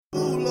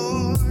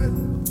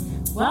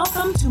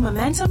Welcome to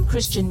Momentum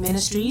Christian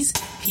Ministries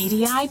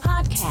PDI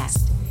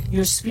Podcast,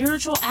 your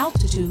spiritual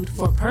altitude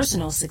for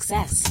personal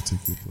success.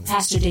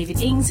 Pastor David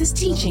Ings is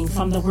teaching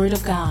from the Word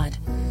of God.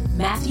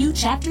 Matthew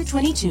chapter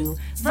 22,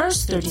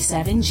 verse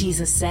 37,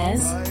 Jesus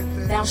says,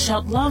 "Thou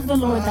shalt love the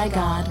Lord thy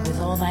God with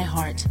all thy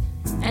heart,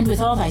 and with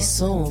all thy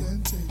soul,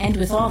 and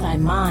with all thy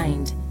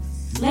mind."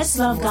 Let's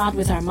love God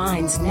with our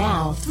minds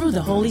now through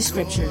the Holy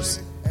Scriptures.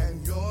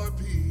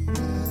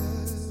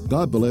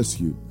 God bless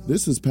you.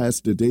 This is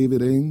Pastor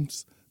David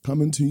Ings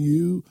coming to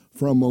you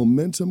from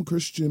Momentum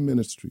Christian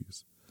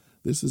Ministries.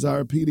 This is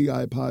our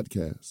PDI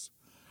podcast,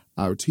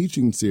 our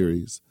teaching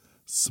series,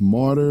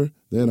 Smarter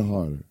Than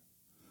Harder.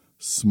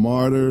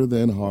 Smarter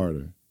Than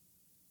Harder.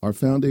 Our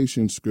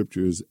foundation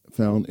scripture is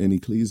found in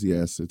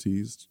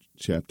Ecclesiastes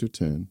chapter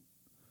 10,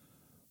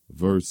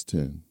 verse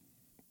 10.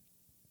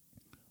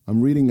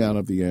 I'm reading out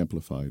of the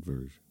Amplified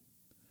Version.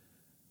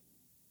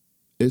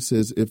 It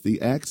says, "If the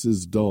axe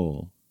is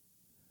dull,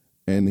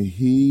 and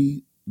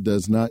he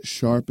does not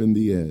sharpen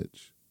the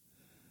edge,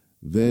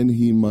 then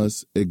he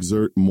must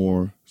exert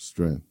more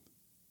strength.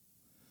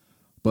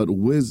 But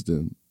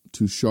wisdom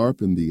to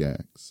sharpen the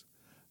axe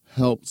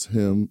helps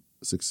him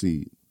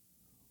succeed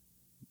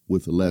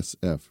with less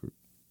effort."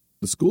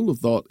 The school of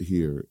thought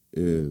here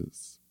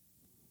is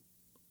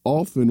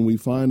often we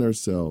find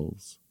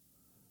ourselves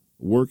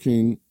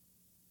working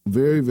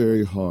very,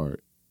 very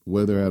hard,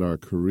 whether at our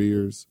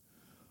careers,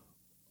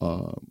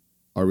 our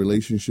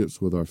relationships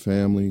with our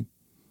family,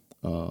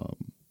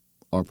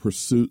 our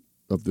pursuit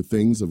of the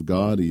things of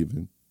God,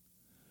 even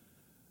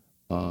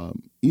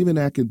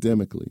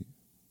academically,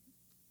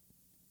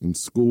 in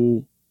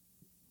school,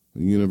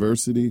 in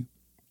university,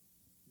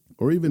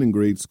 or even in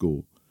grade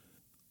school.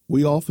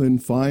 We often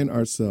find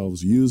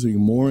ourselves using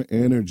more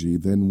energy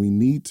than we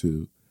need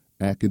to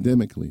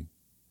academically,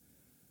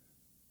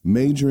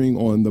 majoring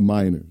on the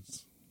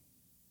minors,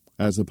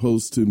 as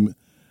opposed to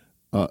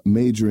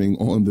majoring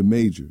on the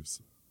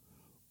majors,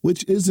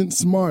 which isn't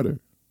smarter.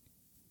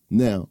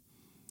 Now,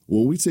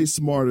 when we say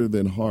smarter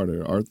than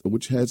harder,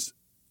 which has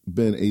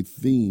been a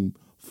theme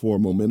for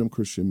Momentum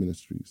Christian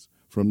Ministries,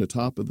 from the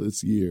top of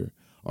this year,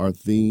 our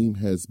theme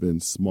has been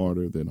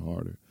smarter than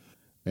harder.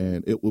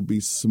 And it will be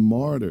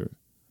smarter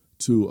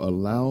to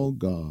allow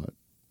God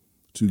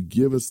to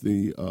give us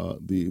the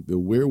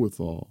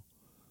wherewithal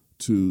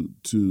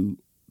to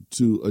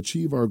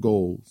achieve our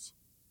goals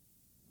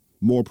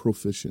more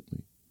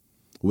proficiently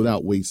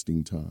without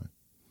wasting time.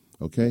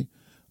 Okay?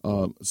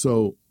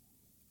 So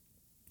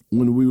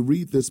when we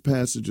read this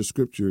passage of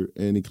Scripture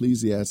in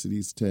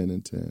Ecclesiastes 10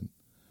 and 10,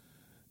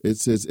 it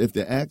says, "If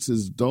the axe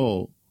is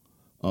dull,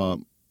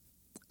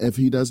 if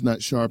he does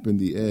not sharpen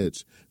the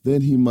edge,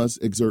 then he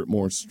must exert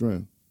more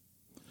strength."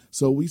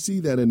 So we see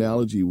that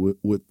analogy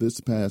with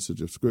this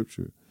passage of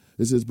Scripture.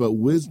 It says, "But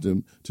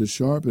wisdom to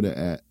sharpen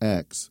an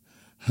axe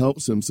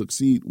helps him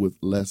succeed with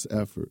less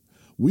effort."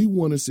 We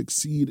want to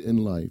succeed in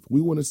life. We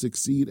want to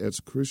succeed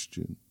as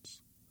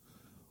Christians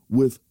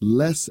with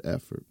less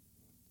effort.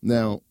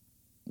 Now,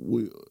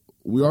 we're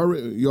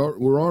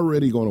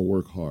already going to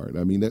work hard.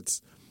 I mean,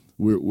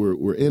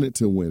 we're in it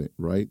to win it,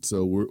 right?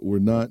 So we're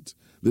not.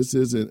 This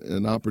isn't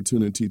an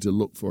opportunity to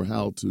look for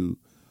how to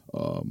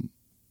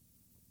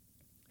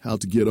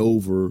get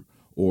over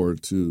or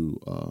to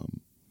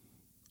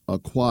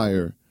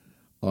acquire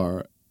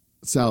our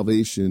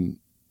salvation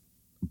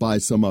by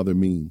some other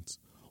means,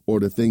 or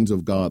the things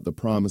of God, the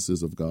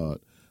promises of God,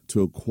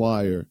 to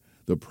acquire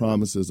the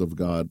promises of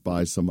God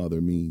by some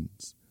other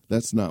means.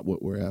 That's not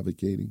what we're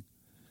advocating.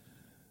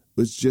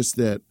 It's just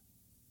that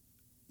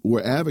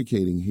we're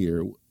advocating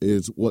here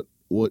is what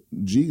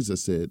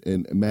Jesus said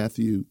in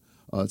Matthew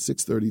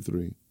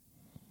 6:33.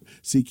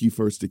 "Seek ye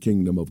first the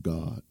kingdom of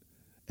God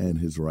and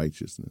his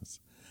righteousness,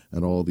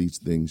 and all these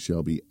things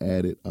shall be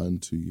added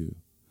unto you."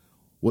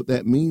 What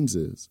that means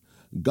is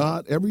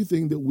God,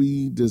 everything that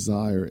we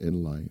desire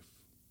in life,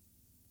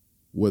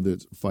 whether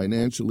it's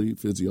financially,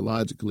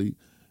 physiologically,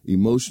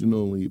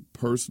 emotionally,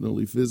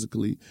 personally,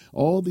 physically,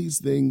 all these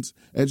things,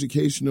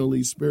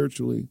 educationally,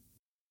 spiritually,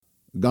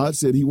 God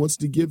said he wants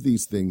to give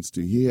these things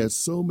to you. He has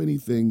so many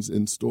things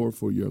in store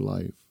for your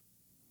life.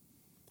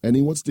 And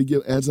he wants to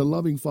give, as a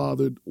loving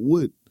father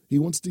would, he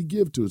wants to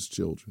give to his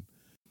children.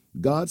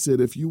 God said,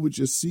 if you would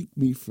just seek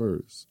me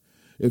first,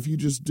 if you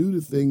just do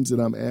the things that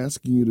I'm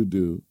asking you to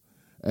do,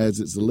 as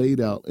it's laid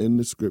out in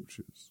the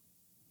Scriptures,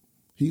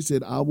 he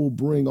said, I will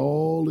bring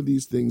all of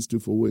these things to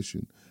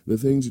fruition, the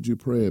things that you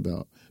pray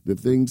about, the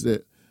things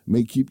that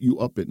may keep you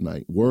up at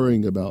night,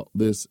 worrying about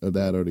this or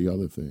that or the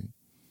other thing.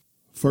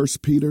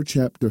 1 Peter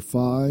chapter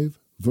 5,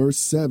 verse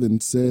 7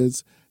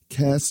 says,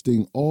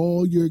 "Casting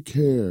all your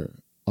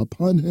care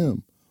upon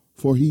him,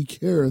 for he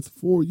careth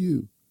for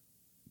you."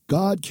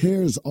 God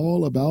cares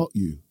all about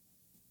you.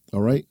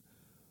 All right?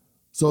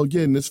 So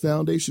again, this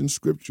foundation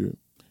scripture,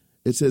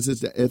 it says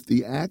it's that if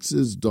the axe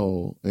is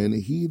dull and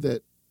he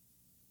that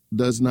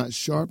does not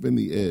sharpen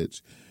the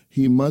edge,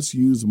 he must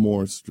use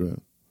more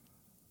strength.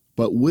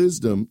 But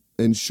wisdom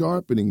in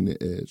sharpening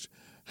the edge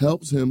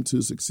helps him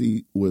to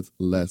succeed with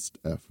less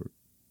effort.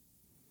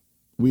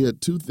 we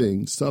had two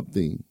things,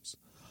 sub-themes,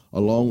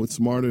 along with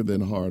smarter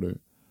than harder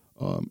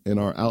in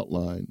our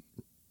outline.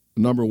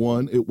 Number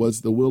one, it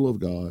was the will of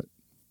God.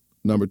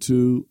 Number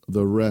two,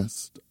 the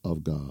rest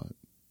of God.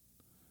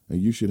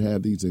 And you should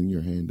have these in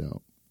your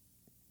handout.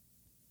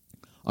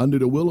 Under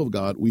the will of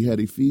God, we had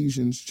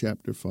Ephesians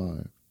chapter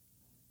 5,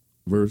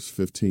 verse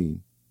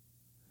 15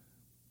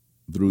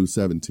 through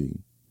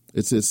 17.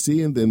 It says,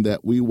 seeing then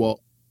that we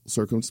walk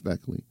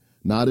circumspectly,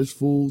 not as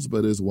fools,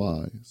 but as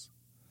wise,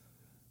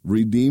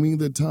 redeeming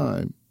the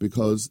time,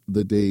 because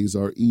the days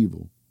are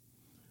evil.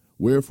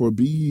 Wherefore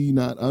be ye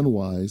not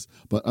unwise,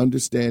 but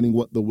understanding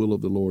what the will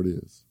of the Lord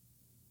is.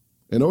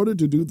 In order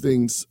to do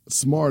things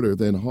smarter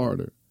than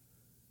harder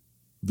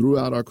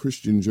throughout our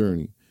Christian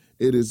journey,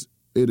 it is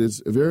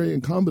very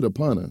incumbent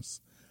upon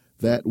us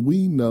that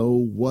we know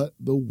what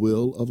the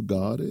will of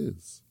God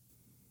is.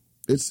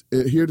 It's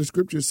here the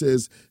scripture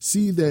says,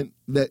 see then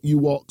that you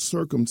walk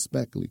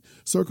circumspectly.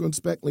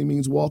 Circumspectly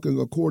means walking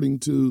according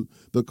to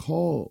the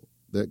call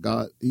that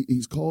God,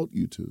 he's called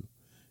you to.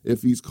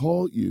 If he's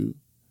called you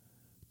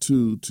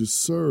to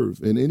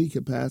serve in any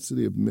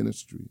capacity of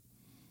ministry,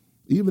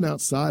 even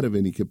outside of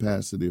any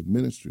capacity of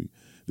ministry,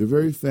 the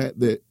very fact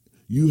that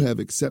you have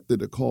accepted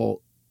the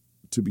call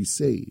to be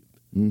saved,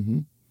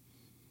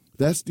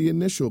 that's the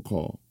initial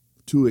call,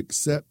 to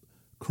accept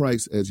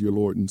Christ as your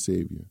Lord and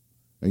Savior.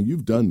 And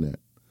you've done that.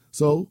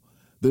 So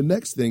the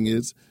next thing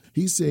is,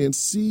 he's saying,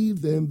 see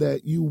then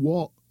that you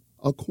walk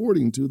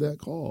according to that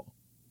call.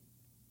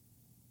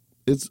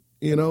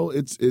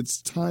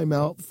 It's time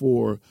out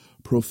for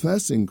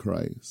professing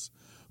Christ,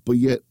 but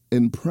yet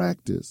in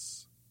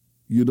practice,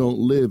 you don't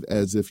live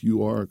as if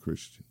you are a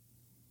Christian.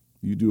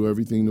 You do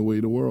everything the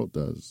way the world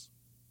does.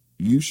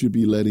 You should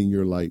be letting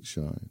your light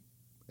shine.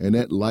 And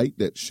that light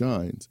that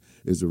shines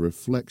is a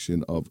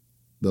reflection of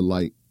the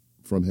light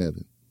from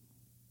heaven.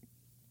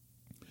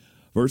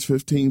 Verse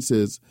 15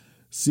 says,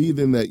 see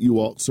then that you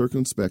walk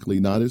circumspectly,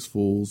 not as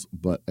fools,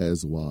 but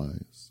as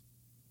wise.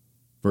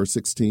 Verse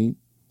 16,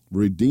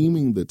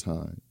 redeeming the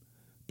time,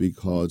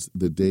 because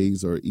the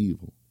days are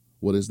evil.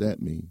 What does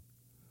that mean?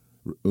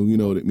 You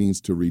know what it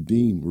means to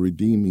redeem.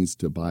 Redeem means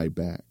to buy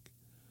back.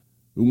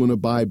 We want to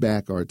buy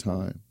back our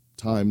time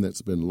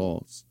that's been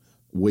lost,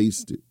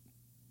 wasted.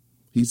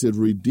 He said,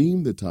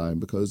 redeem the time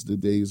because the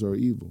days are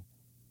evil.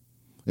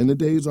 And the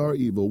days are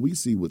evil. We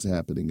see what's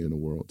happening in the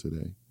world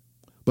today.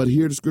 But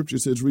here the scripture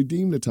says,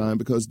 redeem the time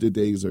because the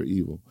days are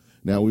evil.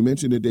 Now, we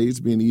mentioned the days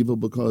being evil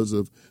because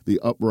of the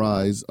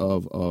uprise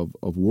of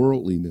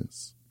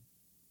worldliness,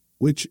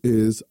 which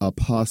is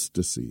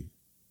apostasy,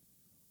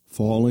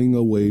 falling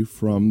away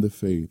from the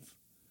faith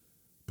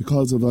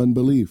because of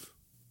unbelief.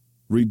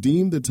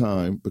 Redeem the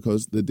time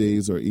because the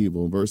days are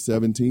evil. Verse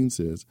 17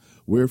 says,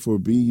 wherefore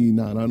be ye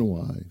not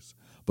unwise,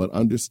 but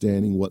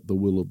understanding what the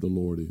will of the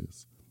Lord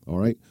is. All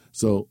right.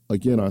 So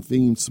again, our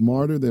theme,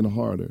 smarter than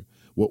harder.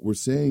 What we're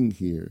saying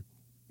here,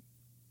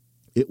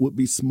 it would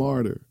be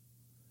smarter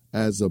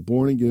as a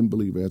born-again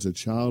believer, as a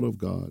child of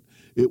God,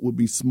 it would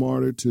be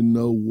smarter to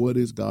know what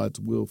is God's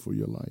will for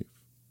your life.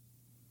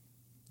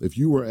 If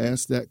you were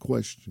asked that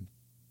question,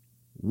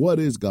 what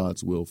is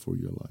God's will for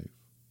your life?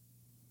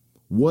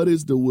 What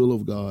is the will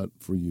of God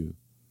for you?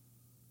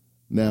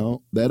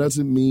 Now, that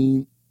doesn't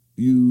mean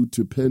you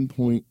to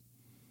pinpoint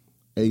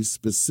a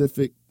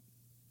specific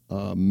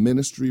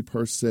ministry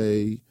per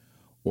se,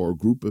 or a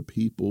group of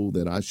people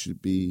that I should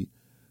be.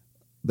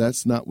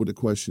 That's not what the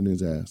question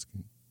is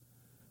asking.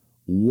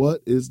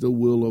 What is the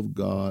will of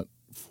God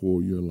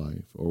for your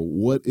life? Or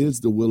what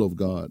is the will of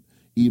God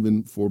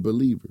even for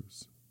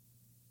believers?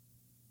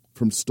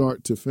 From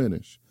start to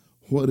finish,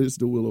 what is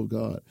the will of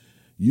God?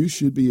 You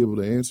should be able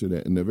to answer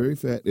that. And the very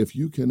fact, if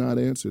you cannot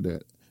answer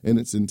that in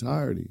its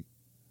entirety,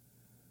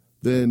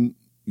 then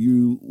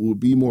you will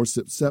be more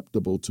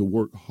susceptible to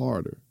work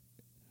harder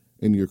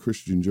in your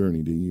Christian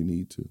journey than you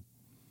need to.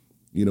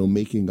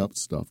 Making up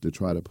stuff to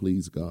try to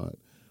please God,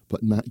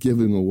 but not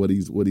giving him what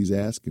he's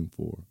asking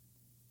for.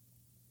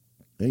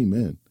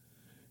 Amen.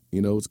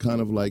 It's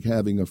kind of like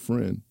having a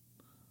friend,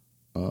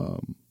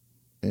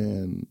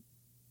 and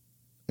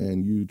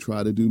you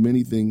try to do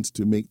many things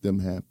to make them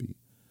happy,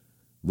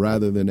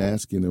 rather than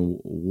asking them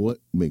what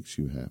makes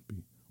you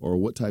happy, or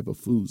what type of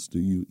foods do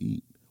you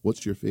eat?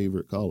 What's your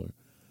favorite color?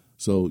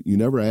 So you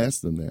never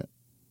ask them that.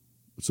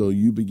 So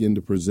you begin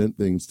to present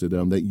things to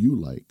them that you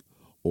like,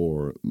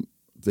 or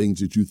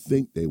things that you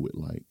think they would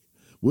like.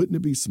 Wouldn't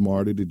it be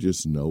smarter to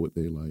just know what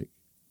they like?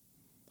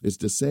 It's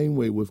the same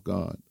way with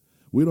God.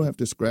 We don't have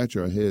to scratch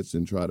our heads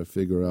and try to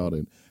figure out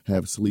and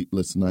have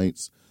sleepless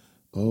nights.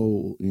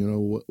 Oh,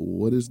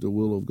 what is the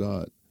will of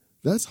God?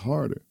 That's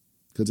harder,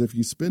 because if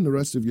you spend the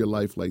rest of your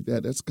life like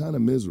that, that's kind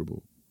of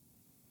miserable,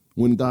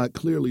 when God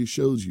clearly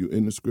shows you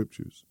in the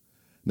scriptures.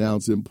 Now,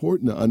 it's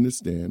important to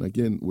understand,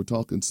 again, we're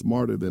talking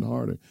smarter than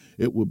harder.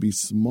 It would be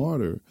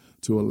smarter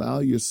to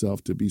allow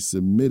yourself to be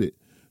submitted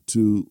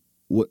to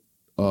what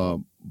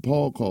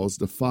Paul calls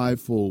the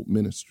fivefold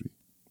ministry,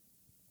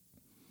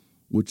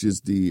 which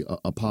is the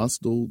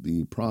apostle,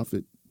 the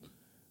prophet,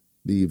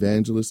 the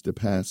evangelist, the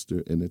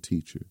pastor, and the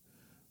teacher.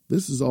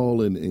 This is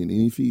all in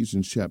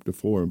Ephesians chapter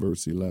 4 and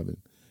verse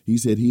 11. He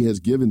said he has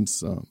given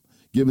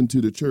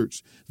to the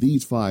church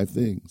these 5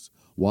 things.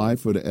 Why?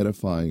 For the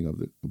edifying of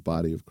the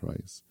body of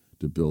Christ,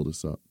 to build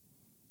us up.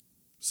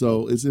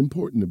 So it's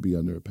important to be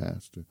under a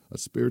pastor, a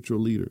spiritual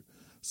leader,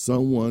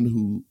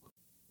 someone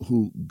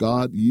who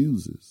God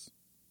uses,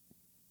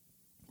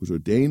 who's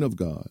ordained of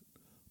God,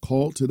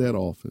 called to that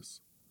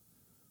office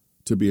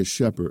to be a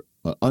shepherd,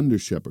 an under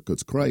shepherd,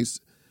 because Christ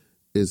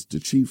is the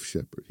chief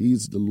shepherd.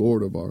 He's the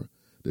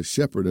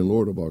shepherd and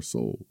Lord of our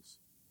souls.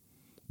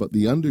 But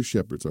the under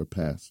shepherds are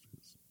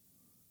pastors.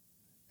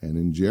 And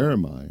in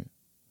Jeremiah,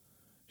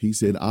 he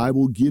said, I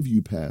will give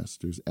you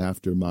pastors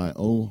after my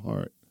own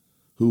heart,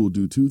 who will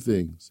do 2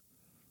 things,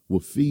 will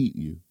feed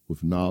you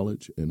with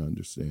knowledge and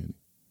understanding.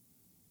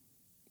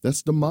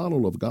 That's the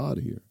model of God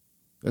here.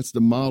 That's the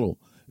model.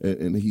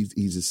 And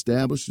he's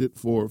established it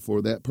for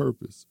that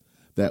purpose,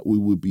 that we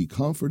would be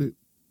comforted,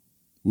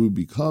 we would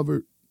be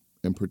covered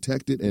and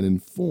protected and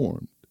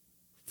informed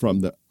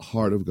from the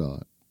heart of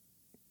God.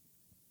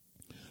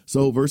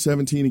 So verse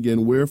 17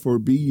 again, wherefore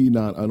be ye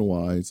not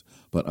unwise,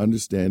 but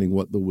understanding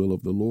what the will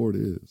of the Lord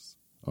is.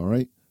 All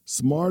right?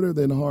 Smarter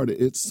than harder.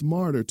 It's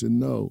smarter to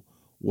know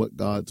what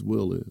God's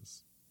will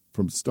is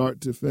from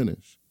start to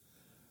finish.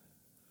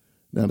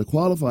 Now, to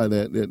qualify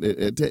that,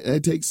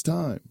 it takes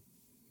time.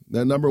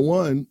 Now, number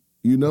one,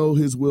 you know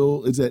his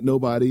will is that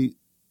nobody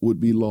would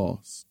be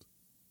lost.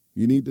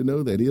 You need to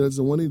know that. He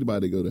doesn't want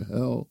anybody to go to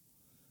hell.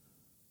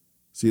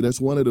 See,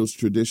 that's one of those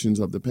traditions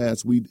of the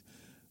past.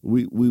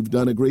 We've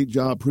done a great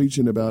job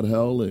preaching about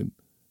hell, and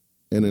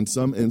in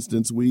some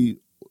instance, we're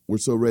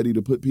so ready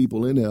to put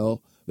people in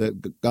hell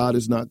that God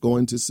is not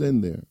going to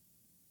send there.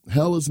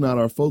 Hell is not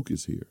our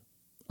focus here.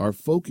 Our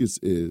focus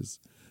is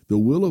the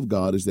will of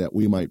God is that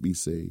we might be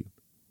saved.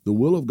 The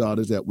will of God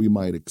is that we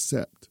might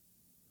accept.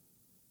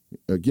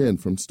 Again,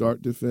 from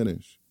start to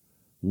finish,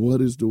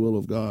 what is the will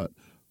of God?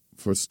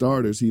 For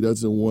starters, he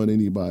doesn't want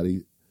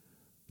anybody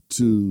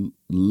to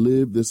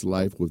live this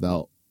life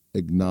without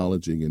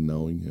acknowledging and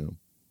knowing him.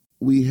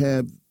 We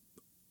have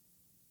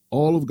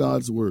all of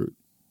God's word,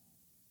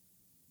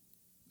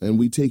 and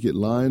we take it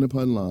line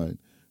upon line,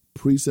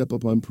 precept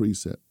upon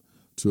precept,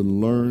 to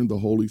learn the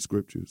Holy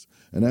Scriptures.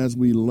 And as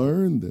we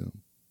learn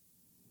them,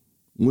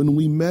 when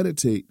we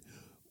meditate,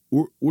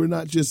 we're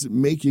not just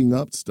making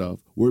up stuff.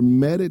 We're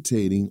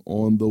meditating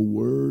on the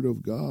Word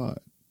of God.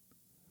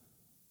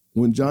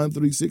 When John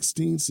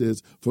 3:16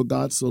 says, for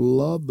God so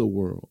loved the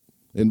world,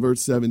 in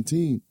verse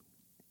 17,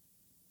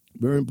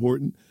 very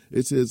important,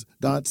 it says,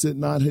 God sent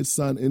not his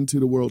Son into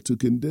the world to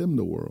condemn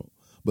the world,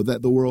 but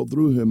that the world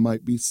through him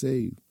might be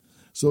saved.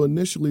 So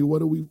initially, what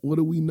do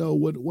we know?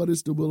 What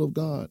is the will of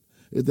God?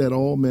 Is that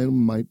all men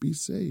might be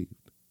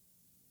saved.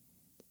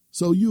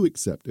 So you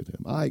accepted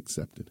him. I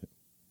accepted him.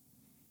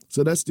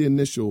 So that's the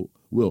initial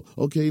will.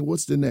 Okay,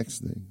 what's the next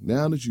thing?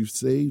 Now that you've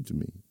saved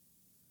me,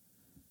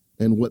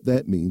 and what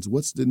that means,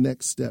 what's the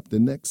next step? The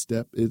next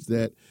step is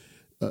that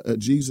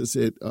Jesus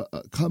said,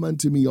 come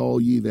unto me,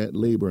 all ye that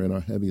labor and are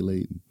heavy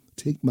laden.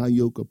 Take my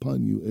yoke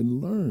upon you and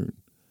learn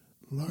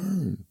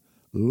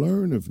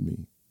of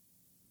me.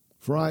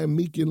 For I am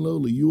meek and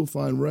lowly. You will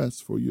find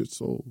rest for your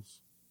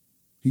souls.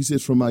 He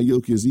says, for my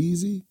yoke is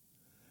easy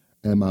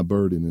and my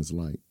burden is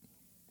light.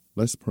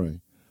 Let's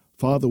pray.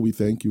 Father, we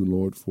thank you,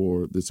 Lord,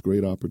 for this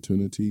great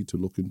opportunity to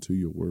look into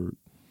your word.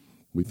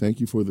 We thank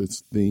you for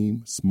this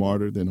theme,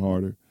 smarter than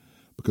harder,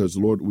 because,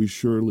 Lord, we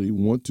surely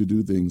want to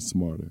do things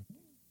smarter.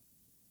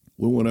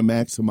 We want to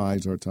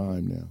maximize our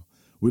time now.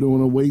 We don't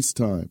want to waste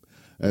time.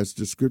 As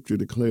the scripture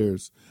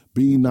declares,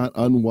 be not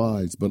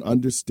unwise, but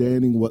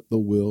understanding what the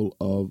will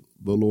of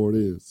the Lord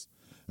is.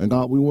 And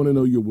God, we want to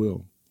know your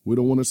will. We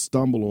don't want to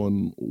stumble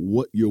on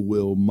what your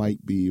will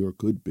might be or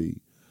could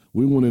be.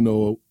 We want to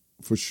know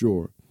for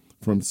sure,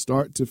 from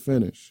start to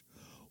finish,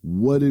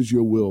 what is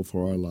your will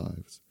for our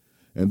lives?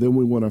 And then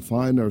we want to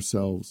find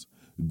ourselves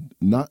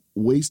not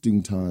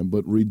wasting time,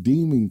 but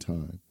redeeming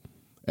time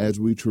as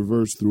we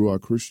traverse through our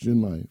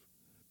Christian life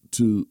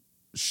to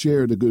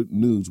share the good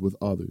news with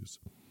others.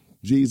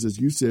 Jesus,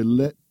 you said,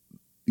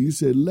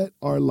 let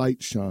our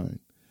light shine.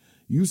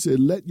 You said,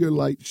 let your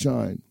light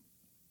shine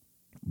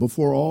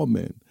before all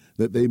men,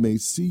 that they may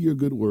see your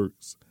good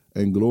works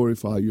and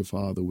glorify your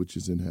Father which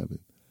is in heaven.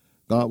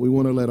 God, we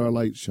want to let our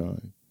light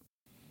shine.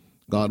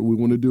 God, we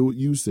want to do what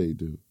you say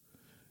do.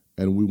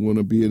 And we want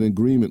to be in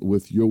agreement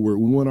with your word.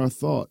 We want our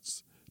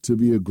thoughts to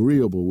be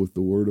agreeable with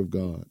the word of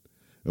God.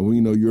 And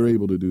we know you're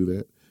able to do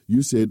that.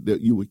 You said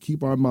that you would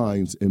keep our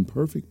minds in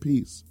perfect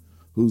peace,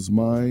 whose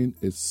mind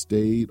is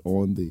stayed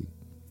on thee,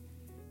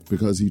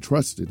 because he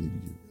trusted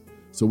in you.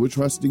 So we're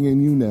trusting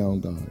in you now,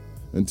 God.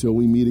 Until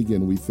we meet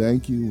again, we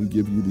thank you, we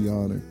give you the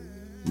honor,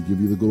 we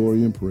give you the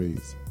glory and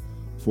praise.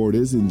 For it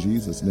is in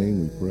Jesus'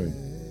 name we pray.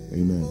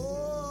 Amen.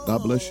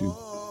 God bless you.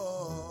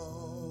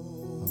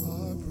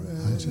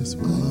 I just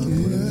want to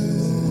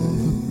pray.